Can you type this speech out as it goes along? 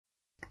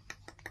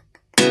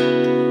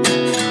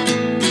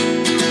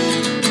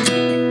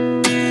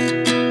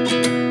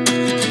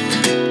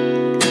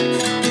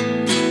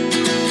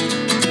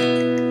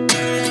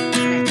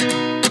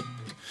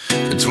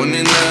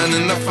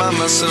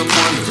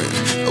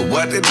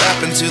what did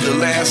happen to the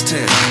last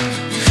 10?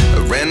 I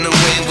ran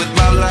away with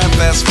my life,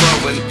 fast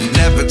forward,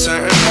 never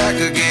turn back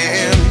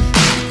again.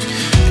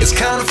 It's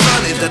kinda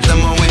funny that the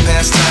more we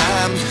pass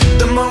time,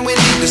 the more we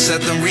need to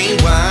set the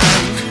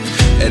rewind.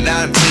 And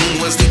 19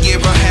 was the year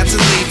I had to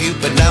leave you,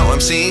 but now I'm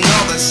seeing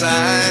all the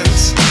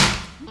signs.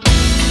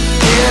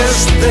 Is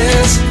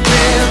this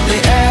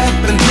really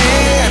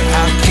happening?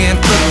 I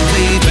can't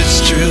believe it's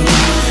true.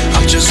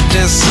 I'm just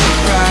as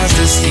surprised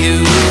as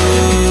you.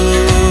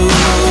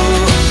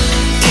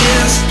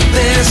 Is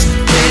this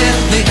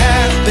really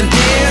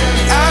happening?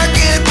 I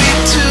can't be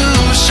too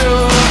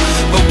sure,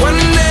 but one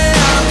day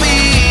I'll be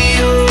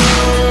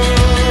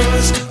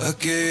yours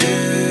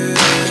again.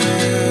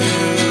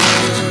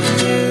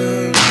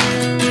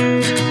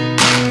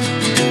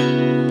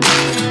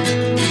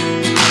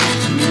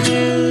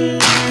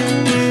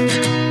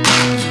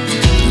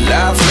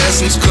 Life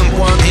lessons come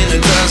one in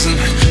a dozen.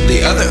 The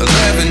other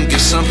 11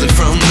 get something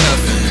from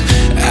nothing.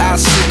 I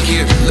sit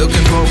here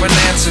looking for an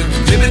answer.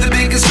 Maybe the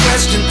biggest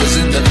question was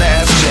in the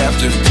last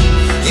chapter.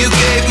 You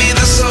gave me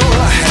the soul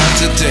I have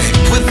today.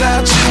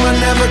 Without you I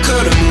never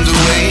could have moved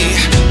away.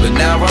 But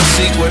now I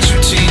see what you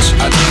teach.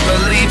 I do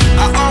believe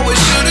I always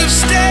should have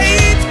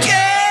stayed.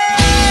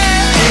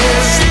 Yeah.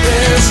 Is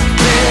this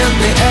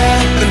really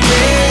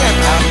happening?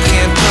 I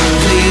can't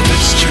believe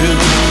it's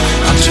true.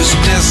 I'm just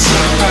as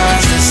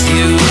surprised as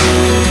you.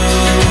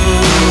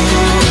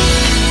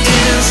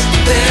 Is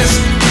this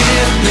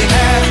really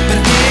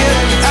happening?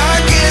 I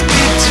can't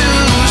be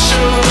too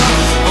sure,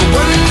 but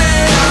one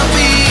day I'll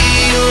be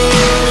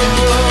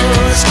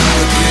yours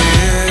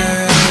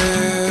again.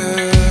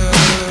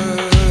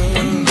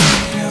 One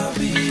day I'll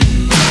be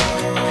yours.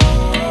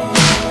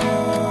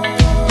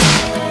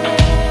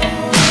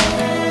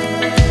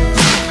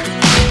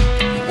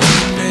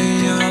 One day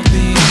I'll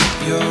be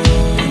yours.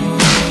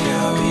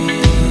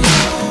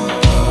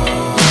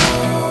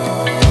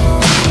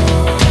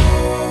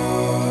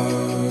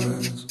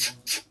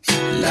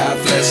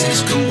 Life lessons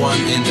come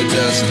one in a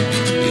dozen.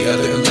 The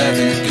other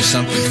 11 get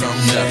something from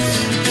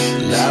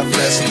nothing. Life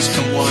lessons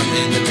come one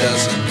in a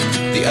dozen.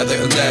 The other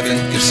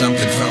 11 get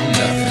something from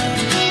nothing.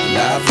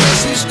 Life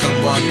lessons come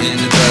one in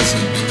a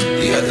dozen.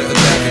 The other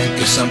 11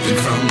 get something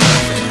from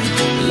nothing.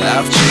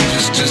 Life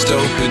changes just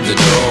open the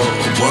door.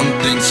 One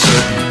thing's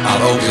certain,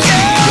 I'll always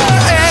be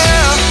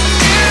yours.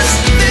 Is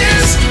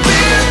this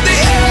really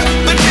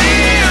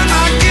happening?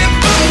 I can't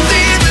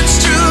believe it's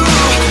true.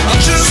 I'm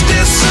just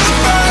as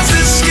surprised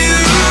as you.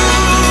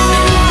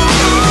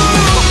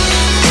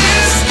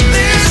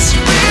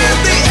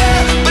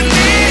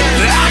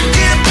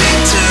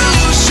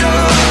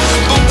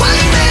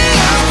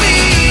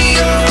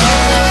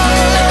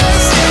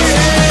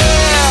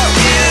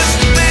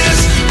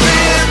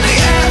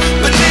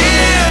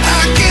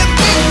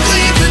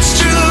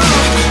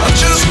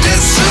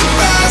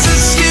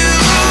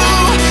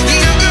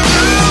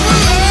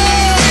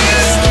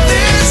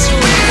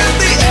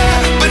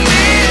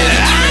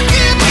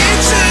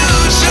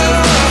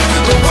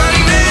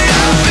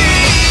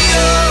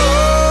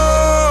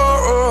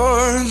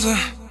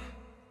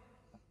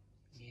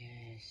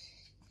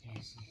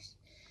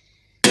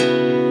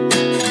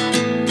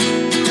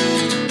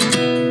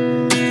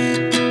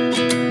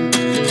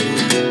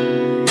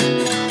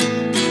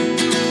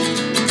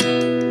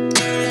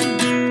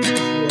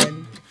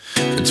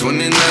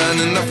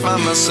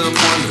 Myself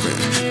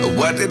wondering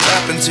what did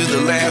happen to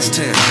the last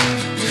 10.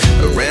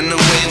 I ran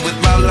away with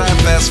my life,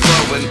 fast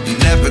forward,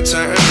 never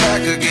turn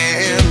back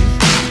again.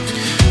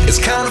 It's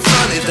kind of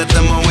funny that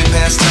the more we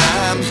pass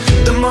time,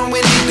 the more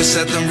we need to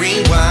set the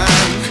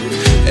rewind.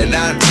 And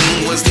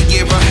 19 was the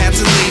year I had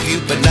to leave you,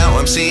 but now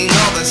I'm seeing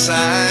all the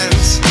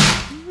signs.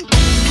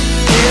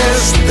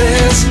 Is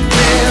this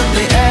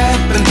really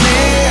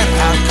happening?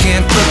 I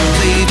can't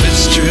believe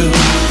it's true.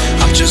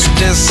 I'm just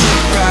as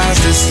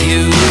surprised as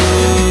you.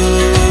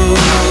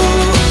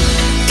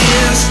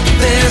 Is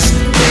this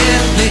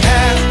really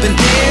happening?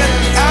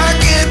 I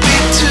can't be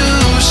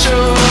too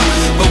sure,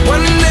 but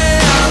one day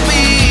I'll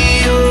be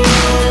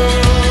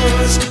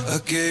yours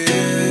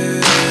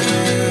again.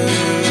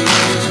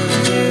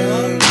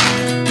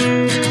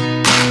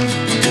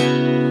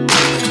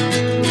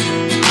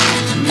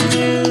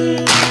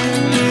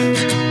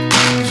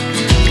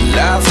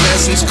 Life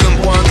lessons come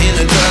one in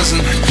a dozen.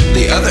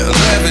 The other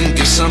 11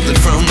 get something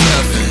from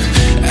nothing.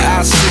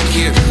 I sit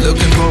here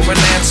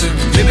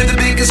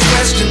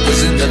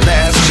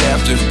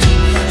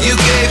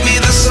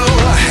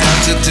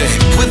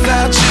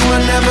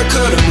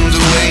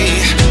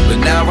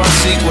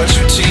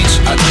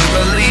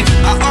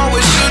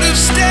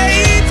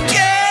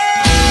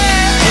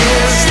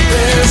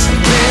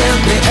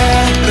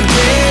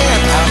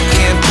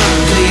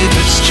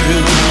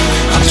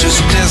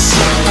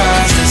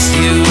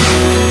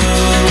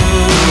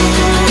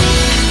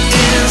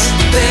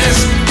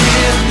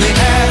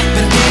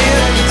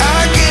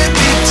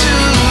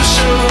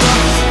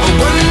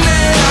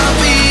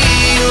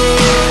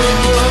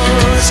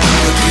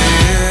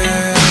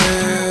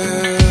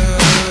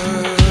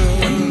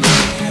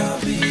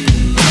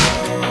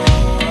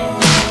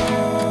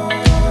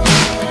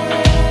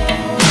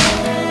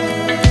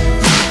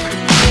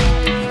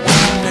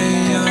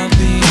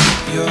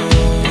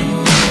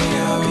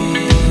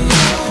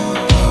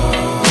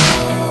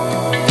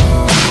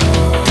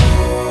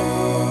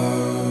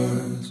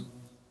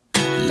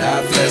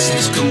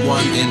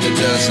a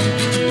dozen.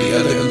 The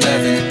other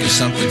 11 get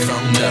something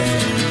from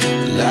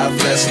nothing. Life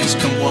lessons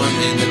come one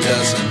in a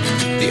dozen.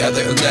 The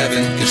other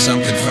 11 get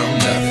something from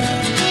nothing.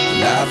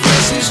 Life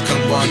lessons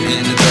come one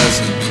in a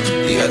dozen.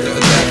 The other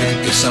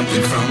 11 get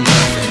something from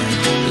nothing.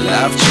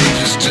 Life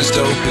changes just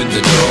open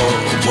the door.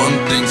 One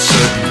thing's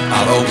certain,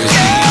 I'll always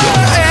be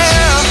yours.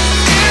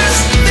 Is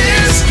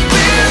this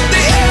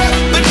really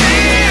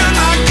happening?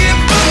 I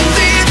can't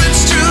believe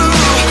it's true.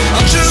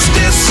 I'm just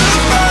as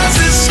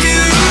surprised as you.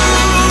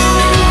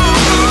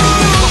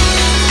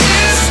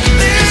 Is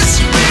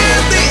this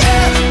really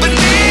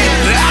happening?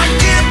 I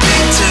can't be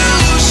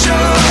too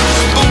sure,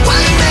 but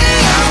one day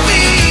I'll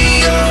be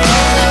yours.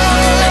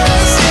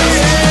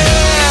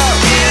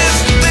 Is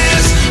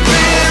this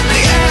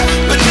really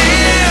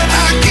happening?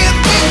 I can't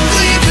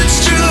believe it's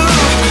true.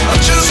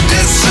 I'm just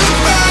as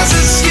surprised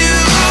as you.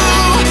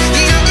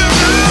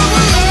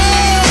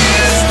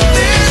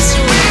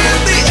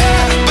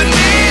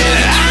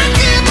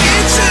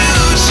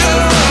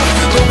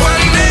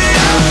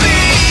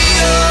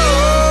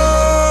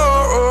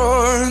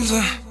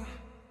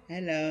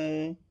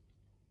 Hello.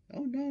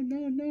 Oh,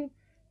 no.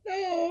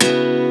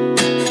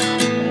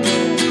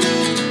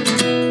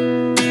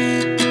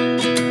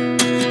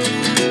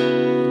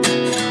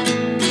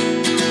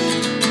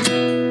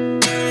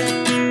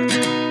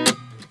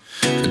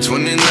 At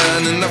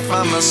 29 and I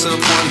find myself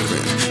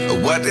wondering,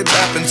 what did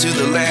happen to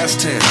the last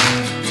 10?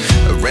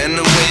 I ran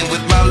away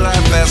with my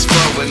life, fast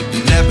forward,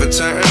 never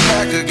turn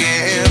back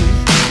again.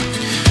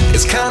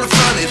 It's kind of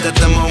funny that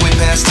the more we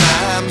pass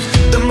time,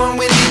 the more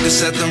we need to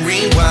set the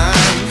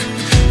rewind.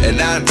 And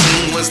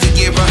 19 was the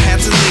year I had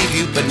to leave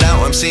you, but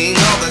now I'm seeing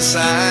all the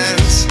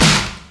signs.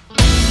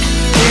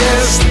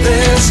 Is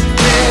this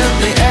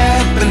really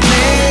happening?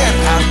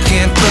 I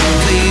can't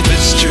believe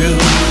it's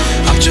true.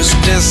 I'm just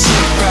as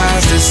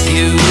surprised as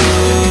you.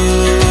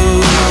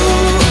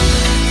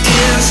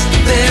 Is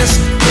this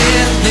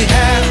really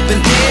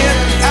happening?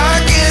 I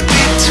can't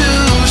be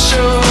too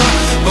sure,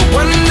 but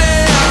one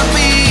day I'll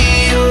be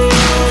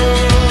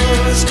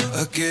yours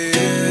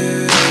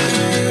again.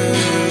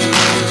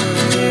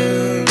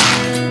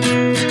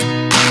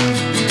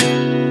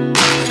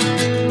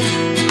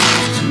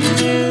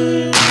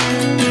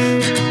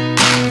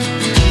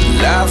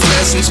 Life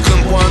lessons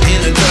come one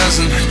in a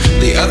dozen.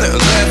 The other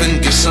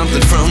 11 get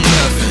something from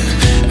nothing.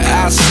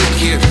 I sit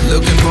here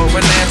looking for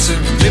an answer.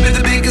 Maybe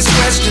the biggest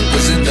question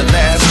was in the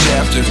last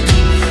chapter.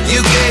 You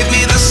gave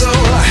me the soul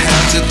I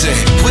have today.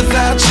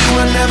 Without you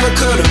I never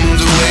could have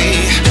moved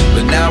away.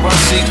 But now I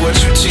see what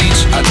you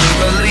teach. I do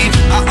believe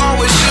I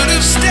always should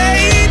have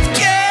stayed.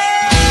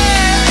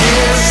 Yeah.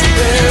 Is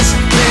this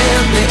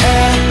really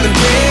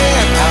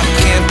happening? I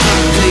can't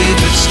believe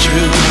it's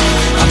true.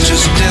 I'm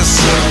just as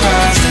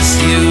surprised as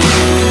you.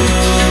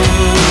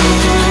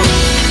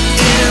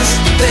 Is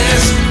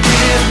this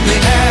really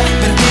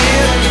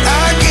happening?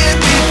 I can't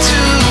be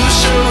too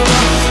sure,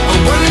 but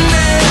one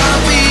day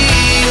I'll be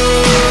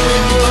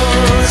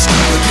yours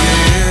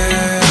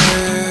again.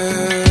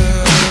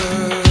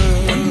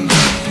 One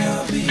day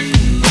I'll be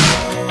yours.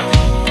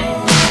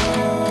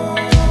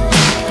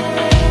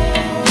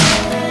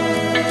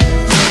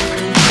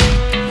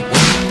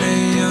 One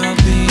day I'll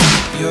be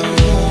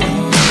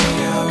yours.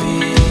 I'll be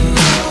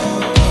yours.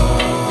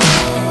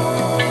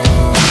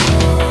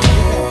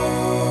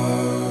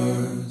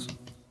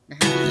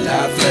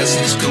 Life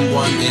lessons come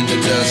one in a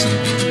dozen.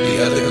 The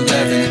other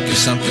 11 get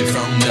something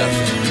from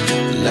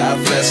nothing.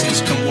 Life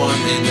lessons come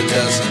one in a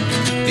dozen.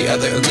 The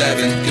other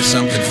 11 get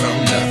something from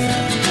nothing.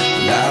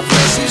 Life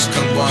lessons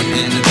come one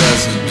in a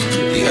dozen.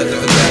 The other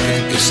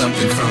 11 get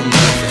something from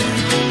nothing.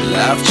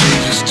 Life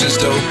changes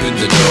just open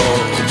the door.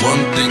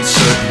 One thing's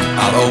certain,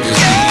 I'll always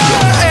be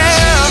yours.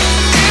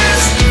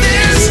 Is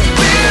this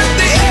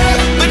really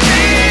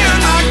happening?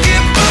 I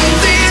can't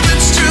believe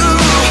it's true.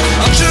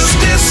 I'm just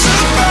as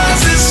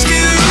surprised as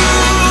you.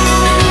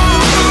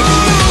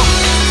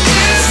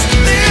 Is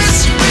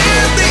this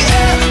really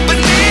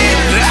happening?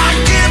 I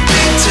can't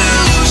be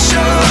too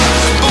sure,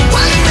 but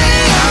one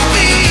day I'll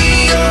be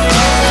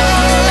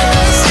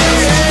yours.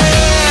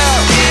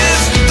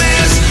 Is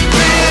this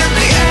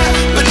really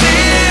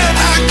happening?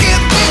 I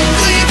can't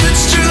believe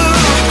it's true.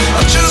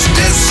 I'm just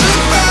as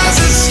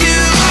surprised as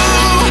you.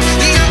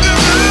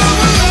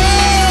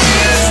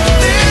 Is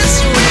this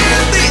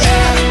really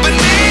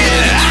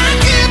happening? I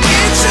can't be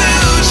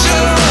too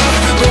sure,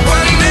 but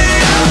one day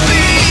I'll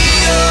be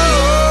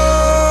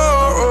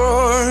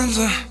yours.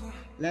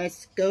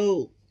 Let's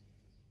go.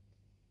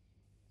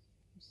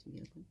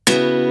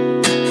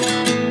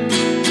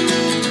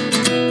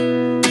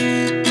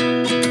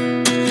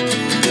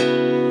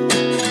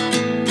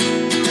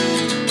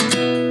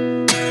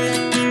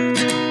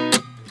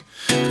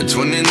 At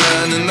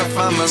 29 and I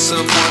find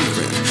myself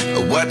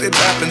wondering, what did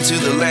happen to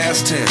the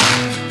last 10?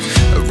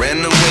 I ran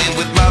away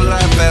with my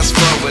life, fast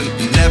forward,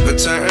 never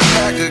turn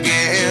back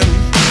again.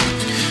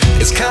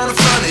 It's kind of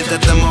funny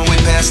that the more we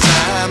pass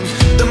time,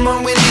 the more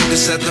we need to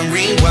set the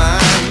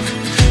rewind.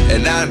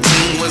 And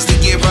 19 was the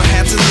year I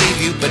had to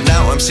leave you, but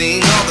now I'm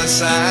seeing all the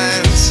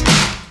signs.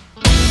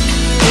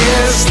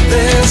 Is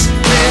this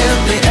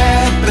really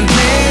happening?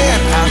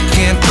 I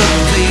can't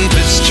believe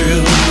it's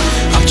true.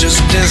 I'm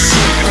just as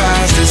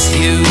surprised as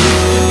you.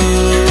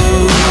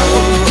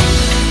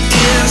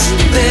 Is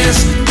this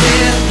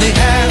really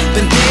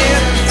happening?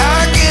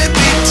 I can't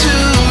be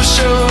too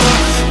sure,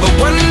 but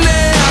one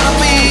day I'll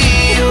be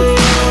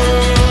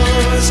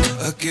yours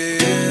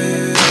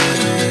again.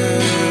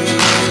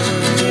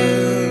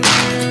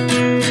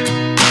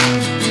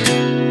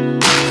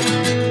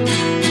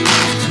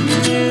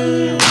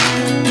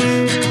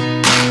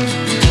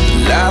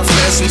 Life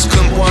lessons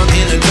come one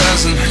in a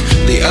dozen.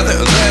 The other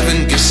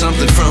 11 get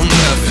something from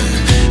nothing.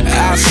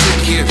 I sit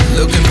here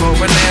looking for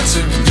an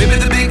answer. Maybe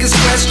the biggest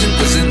question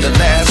was in the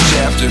last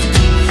chapter.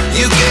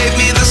 You gave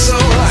me the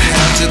soul I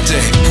have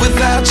today.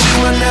 Without you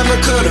I never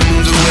could have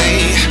moved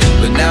away.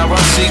 But now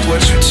I see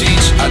what you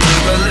teach. I do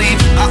believe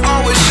I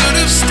always should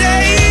have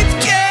stayed.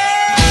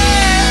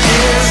 Yeah.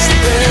 Is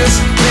this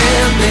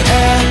really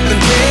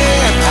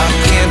happening? I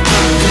can't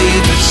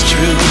believe it's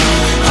true.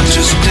 I'm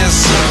just as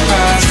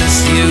surprised as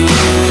you.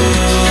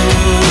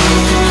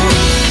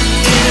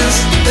 Is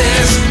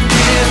this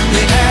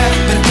really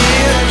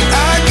happening?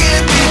 I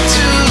can't be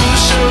too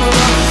sure,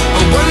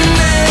 but one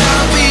day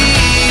I'll be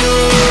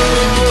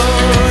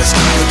yours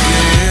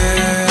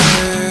again.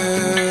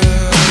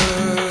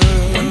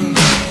 One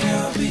day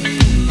I'll be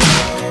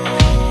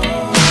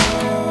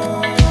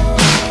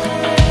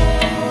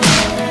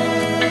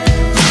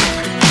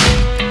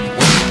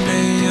One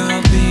day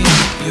I'll be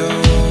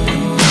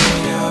yours.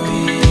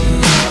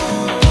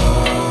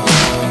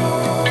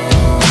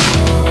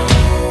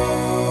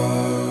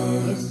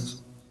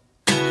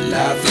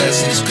 Life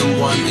lessons come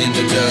one in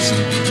a dozen.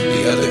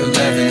 The other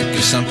 11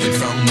 get something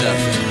from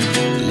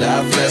nothing.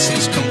 Life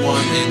lessons come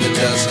one in a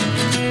dozen.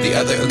 The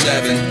other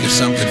 11 get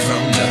something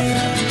from nothing.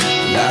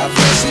 Life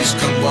lessons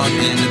come one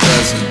in a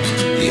dozen.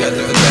 The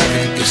other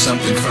 11 get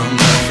something from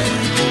nothing.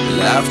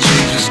 Life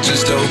changes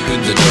just open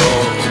the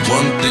door.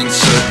 One thing's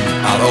certain,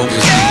 I'll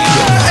always be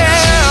yours.